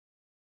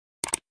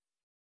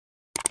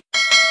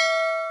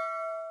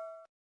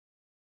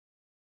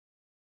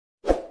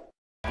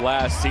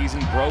last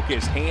season, broke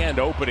his hand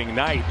opening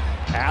night.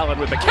 Allen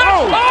with the catch.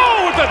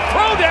 Oh, with the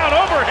throw down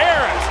over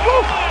Harris.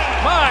 Woo!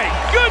 My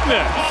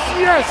goodness.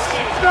 Yes,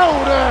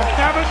 no to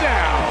have it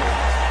down.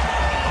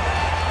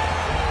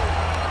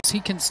 He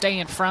can stay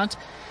in front,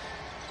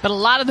 but a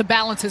lot of the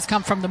balances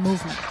come from the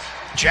movement.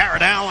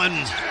 Jarret Allen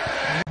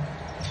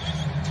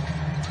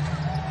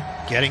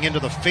getting into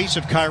the face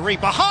of Kyrie,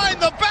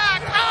 behind the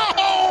back.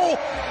 Oh,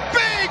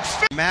 big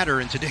matter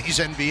in today's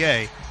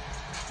NBA.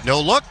 No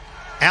look.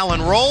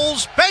 Allen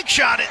rolls, bank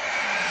shot it.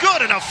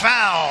 Good, and a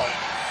foul.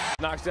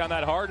 Knocks down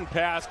that Harden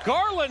pass.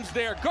 Garland's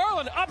there.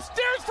 Garland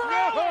upstairs for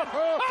Allen.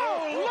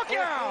 Oh, look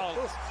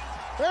out.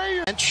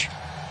 Bench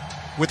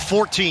with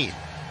 14.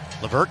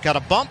 LeVert got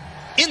a bump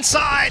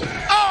inside.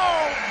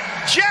 Oh,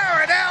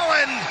 Jarret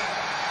Allen.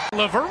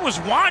 LeVert was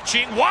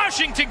watching.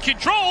 Washington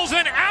controls,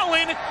 and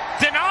Allen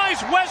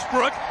denies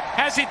Westbrook.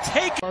 Has it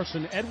taken?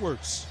 Carson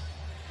Edwards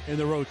in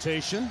the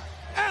rotation.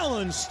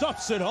 Allen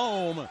stuffs it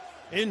home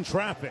in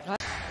traffic.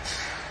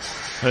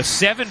 A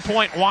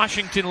 7-point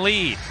Washington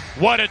lead.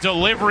 What a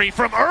delivery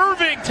from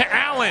Irving to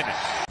Allen.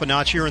 A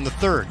notch here in the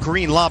third.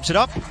 Green lobs it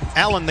up.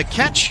 Allen the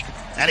catch,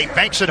 and he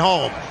banks it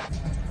home.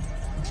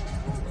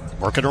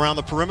 Working around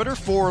the perimeter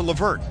for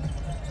LeVert.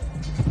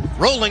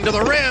 Rolling to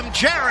the rim,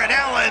 Jarret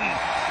Allen.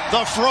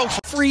 The throw.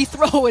 Free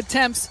throw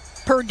attempts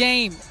per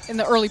game in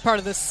the early part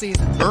of this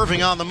season.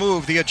 Irving on the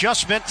move. The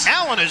adjustment.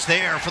 Allen is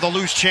there for the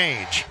loose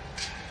change.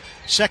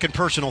 Second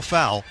personal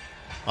foul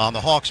on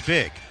the Hawks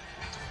big.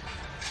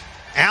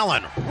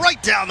 Allen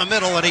right down the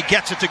middle, and he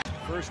gets it to.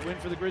 First win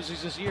for the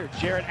Grizzlies this year.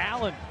 Jarret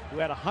Allen, who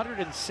had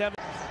 107.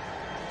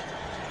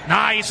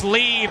 Nice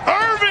lead.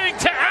 Irving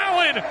to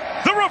Allen.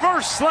 The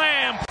reverse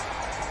slam.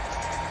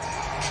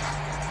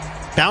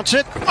 Bounce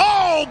it.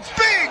 Oh,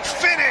 big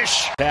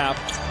finish.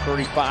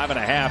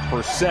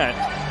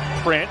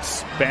 35.5%.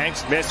 Prince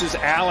banks, misses.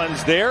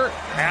 Allen's there.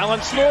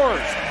 Allen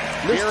scores.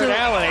 Jarret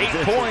Allen, 8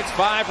 points,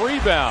 5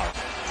 rebounds.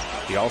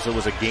 He also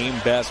was a game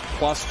best,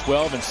 plus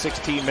 12 in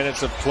 16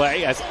 minutes of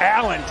play as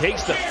Allen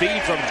takes the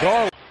feed from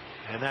Garland.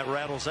 And that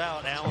rattles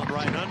out. Allen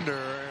right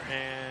under,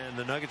 and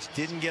the Nuggets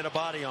didn't get a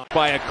body on.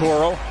 By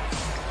Okoro.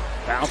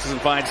 Bounces and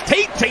finds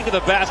Tate. Tate to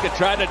the basket,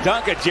 tried to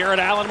dunk it. Jarret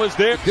Allen was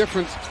there. The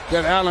difference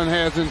that Allen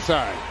has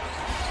inside.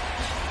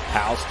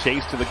 House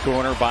chased to the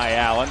corner by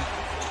Allen.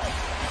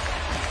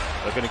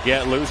 Looking to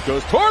get loose,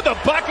 goes toward the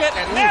bucket,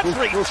 and that's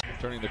three.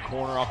 Turning the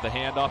corner off the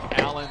handoff.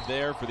 Allen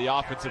there for the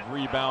offensive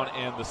rebound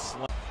and the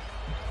slam.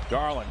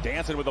 Garland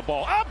dancing with the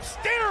ball.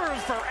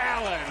 Upstairs for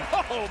Allen.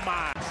 Oh,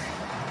 my.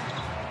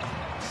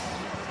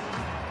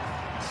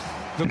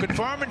 Looking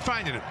for him and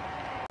finding him.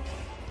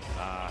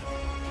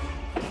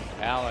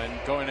 Allen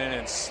going in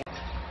and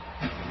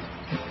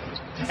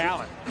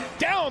Allen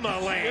down the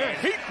lane.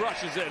 He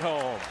crushes it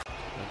home.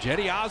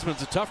 Jetty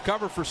Osman's a tough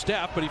cover for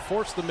Steph, but he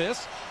forced the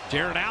miss.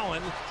 Jarret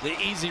Allen, the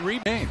easy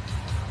rebound.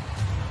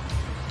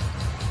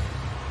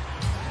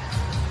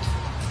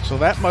 So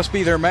that must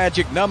be their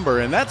magic number,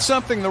 and that's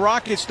something the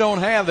Rockets don't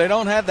have. They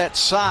don't have that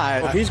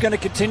size. Well, if he's going to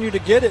continue to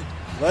get it,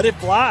 let it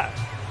fly.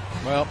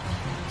 Well,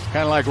 it's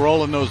kind of like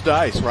rolling those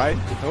dice, right?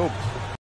 Oh.